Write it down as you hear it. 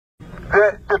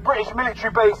The British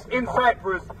military base in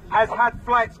Cyprus has had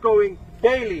flights going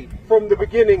daily from the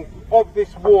beginning of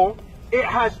this war. It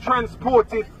has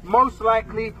transported most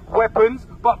likely weapons,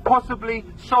 but possibly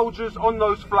soldiers on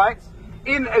those flights.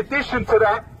 In addition to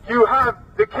that, you have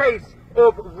the case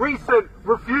of recent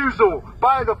refusal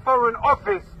by the Foreign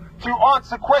Office to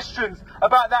answer questions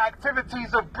about the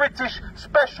activities of British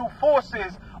special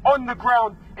forces on the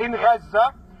ground in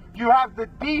Gaza. You have the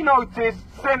D-notice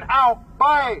sent out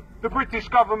by the British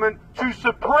government to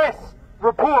suppress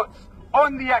reports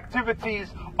on the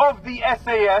activities of the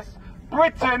SAS.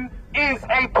 Britain is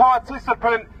a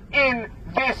participant in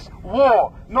this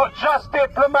war, not just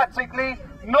diplomatically,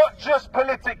 not just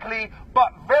politically,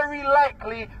 but very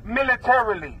likely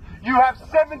militarily. You have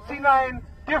 79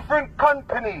 different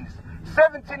companies,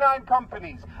 79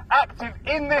 companies active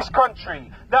in this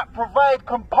country that provide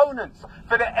components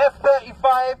for the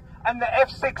F-35 and the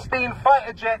F-16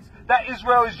 fighter jets that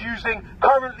Israel is using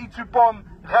currently to bomb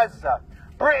Gaza.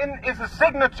 Britain is a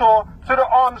signator to the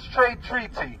Arms Trade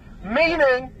Treaty,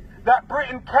 meaning that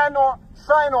Britain cannot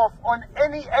sign off on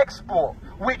any export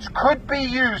which could be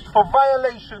used for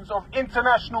violations of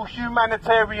international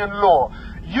humanitarian law.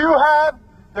 You have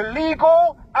the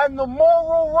legal and the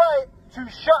moral right to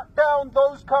shut down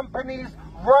those companies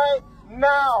right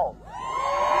now.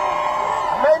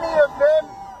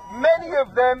 Many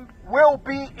of them will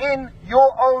be in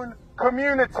your own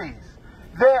communities.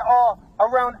 There are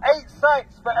around 8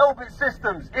 sites for Elbit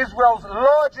Systems, Israel's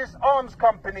largest arms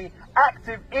company,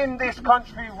 active in this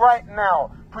country right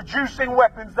now, producing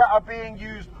weapons that are being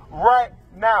used right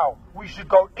now. We should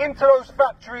go into those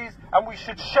factories and we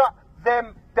should shut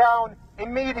them down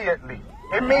immediately.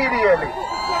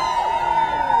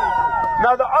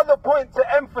 Now, the other point to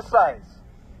emphasize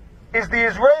is the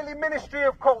Israeli Ministry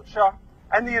of Culture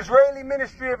and the Israeli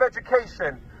Ministry of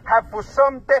Education have for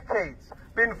some decades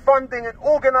been funding an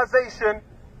organization,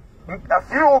 a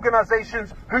few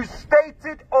organizations, whose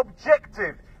stated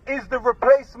objective is the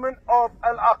replacement of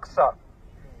Al-Aqsa.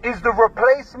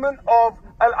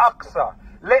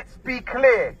 Let's be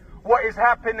clear. What is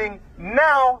happening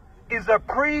now is a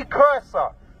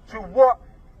precursor to what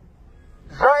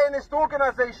Zionist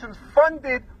organizations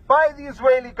funded by the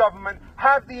Israeli government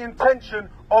have the intention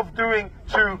of doing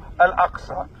to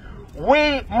Al-Aqsa.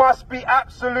 We must be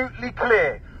absolutely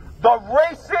clear. The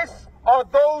racists are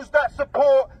those that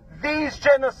support these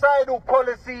genocidal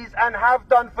policies and have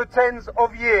done for tens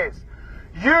of years.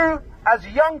 You, as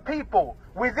young people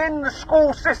within the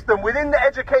school system, within the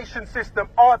education system,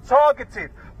 are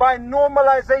targeted by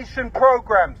normalization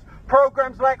programs.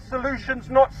 Programs like Solutions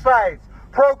Not Sides.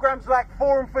 Programs like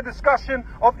Forum for Discussion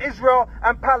of Israel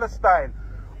and Palestine.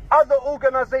 Other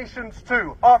organizations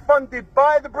too are funded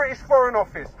by the British Foreign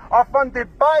Office, are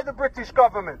funded by the British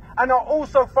government, and are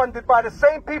also funded by the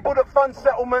same people that fund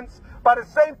settlements, by the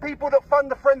same people that fund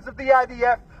the Friends of the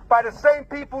IDF, by the same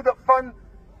people that fund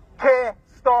Care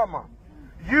Starmer.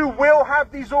 You will have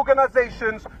these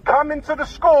organizations come into the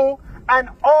school and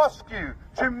ask you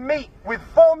to meet with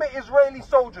former Israeli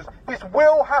soldiers. This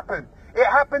will happen. It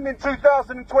happened in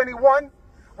 2021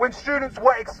 when students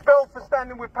were expelled for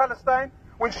standing with Palestine,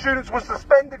 when students were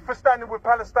suspended for standing with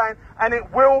Palestine, and it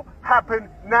will happen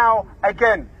now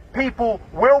again. People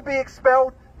will be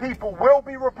expelled, people will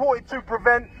be reported to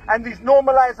prevent, and these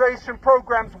normalization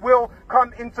programs will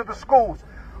come into the schools.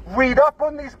 Read up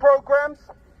on these programs,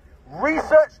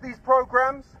 research these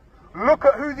programs, look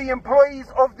at who the employees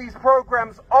of these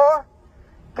programs are,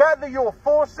 gather your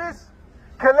forces,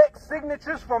 collect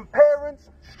signatures from parents,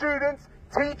 students,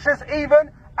 teachers even,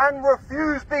 and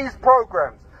refuse these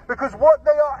programs. Because what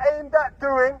they are aimed at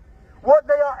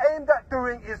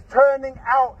doing is turning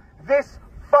out this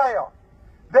fire.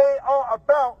 They are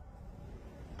about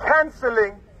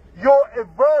cancelling your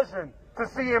aversion to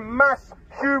seeing mass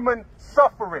human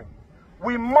suffering.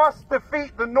 We must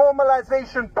defeat the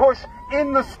normalization push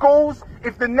in the schools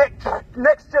if the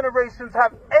next generations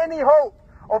have any hope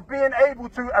of being able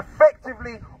to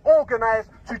effectively organize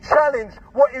to challenge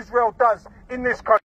what Israel does in this country.